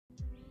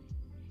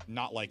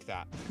not like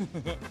that.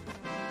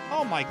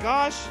 Oh my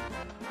gosh.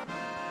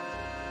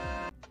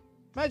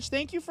 Medj,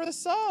 thank you for the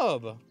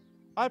sub.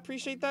 I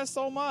appreciate that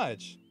so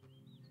much.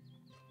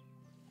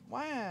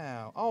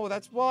 Wow. Oh,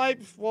 that's why.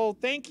 Well,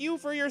 thank you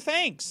for your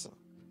thanks.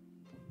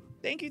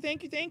 Thank you,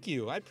 thank you, thank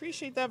you. I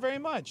appreciate that very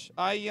much.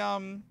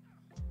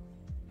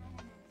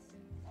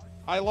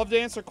 I love to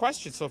answer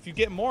questions, so if you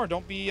get more,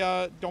 don't be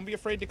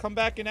afraid to come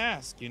back and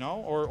ask, you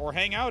know, or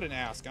hang out and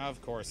ask.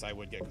 Of course, I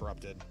would get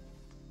corrupted.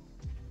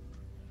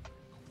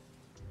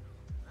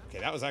 Okay,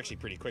 that was actually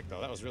pretty quick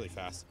though. That was really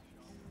fast.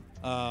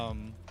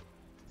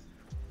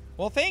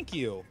 Well, thank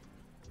you.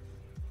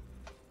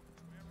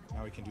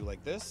 Now we can do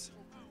like this.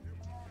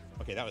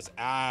 Okay, that was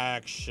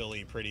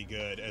actually pretty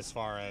good as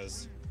far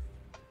as...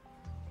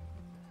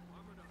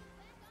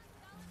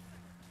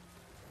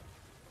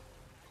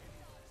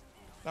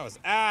 That was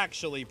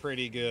actually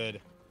pretty good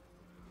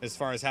as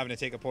far as having to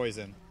take a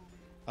poison.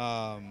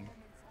 Well,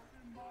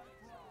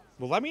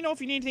 let me know if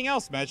you need anything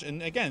else, Medj.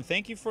 And again,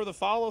 thank you for the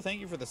follow. Thank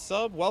you for the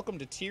sub. Welcome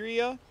to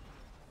Tyria.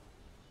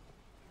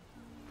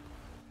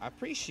 I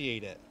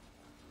appreciate it.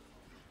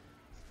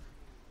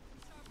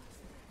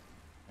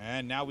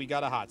 And now we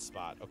got a hot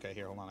spot. Okay,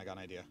 here, hold on. I got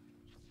an idea.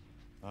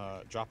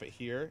 Drop it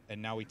here,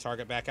 and now we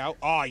target back out.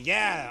 Oh,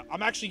 yeah!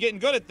 I'm actually getting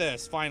good at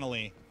this,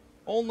 finally.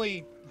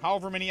 Only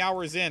however many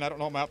hours in. I don't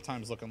know what my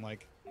uptime's looking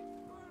like.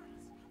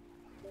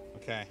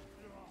 Okay.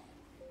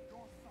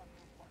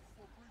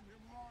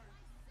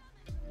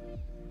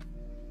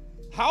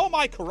 How am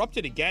I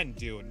corrupted again,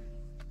 dude?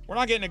 We're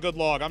not getting a good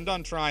log. I'm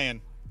done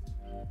trying.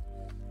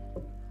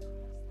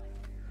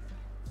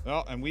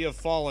 Oh, and we have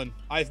fallen.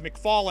 I've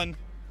McFallen.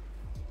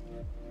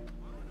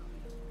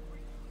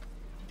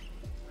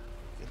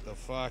 Get the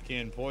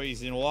fucking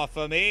poison off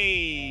of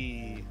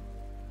me.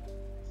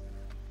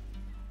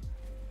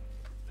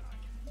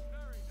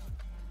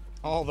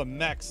 All the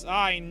mechs.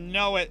 I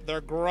know it.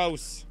 They're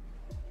gross.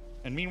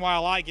 And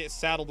meanwhile, I get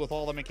saddled with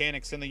all the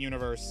mechanics in the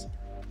universe.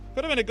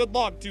 Could have been a good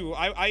log, too.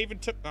 I even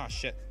took... Oh,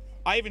 shit.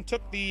 I even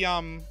took the,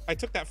 I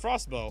took that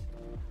frostbow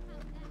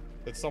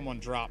that someone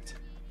dropped.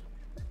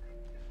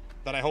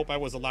 That I hope I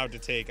was allowed to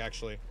take,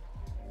 actually.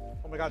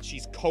 Oh my god,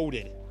 she's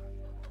coated.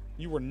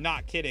 You were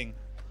not kidding.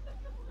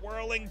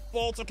 Whirling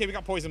bolts. Okay, we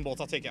got poison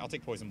bolts. I'll take it. I'll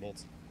take poison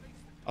bolts.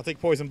 I'll take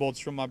poison bolts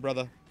from my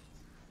brother.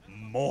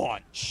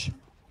 Munch.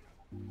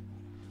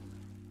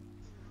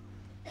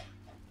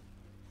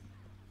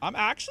 I'm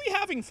actually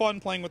having fun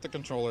playing with the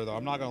controller, though.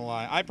 I'm not gonna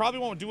lie. I probably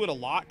won't do it a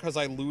lot because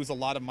I lose a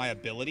lot of my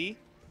ability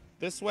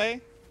this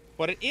way.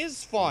 But it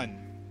is fun.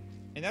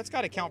 And that's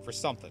got to count for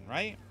something,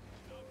 right?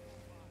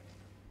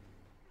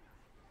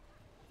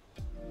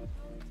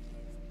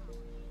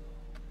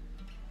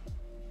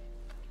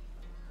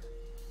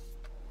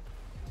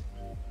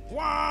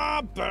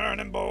 Wah,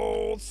 burning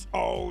bolts.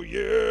 Oh,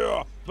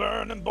 yeah.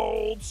 Burning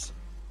bolts.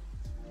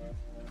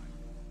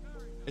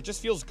 It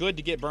just feels good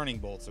to get burning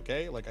bolts,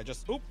 okay? Like, I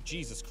just... Oop,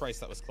 Jesus Christ,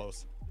 that was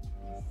close.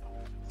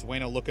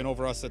 Dueno looking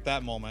over us at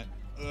that moment.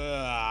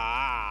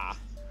 Ugh.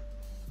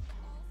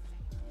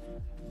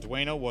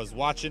 Dueno was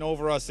watching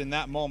over us in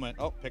that moment.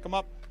 Oh, pick him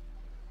up.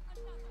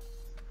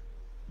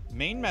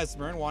 Main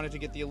Mesmer wanted to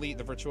get the Elite,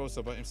 the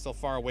Virtuoso, but I'm still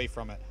far away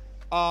from it.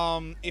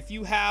 If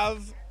you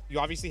have... You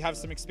obviously have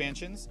some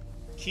expansions.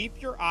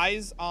 Keep your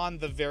eyes on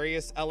the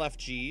various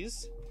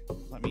LFGs.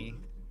 Let me...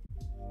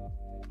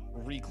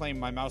 reclaim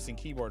my mouse and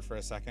keyboard for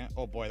a second.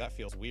 Oh boy, that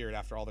feels weird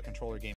after all the controller game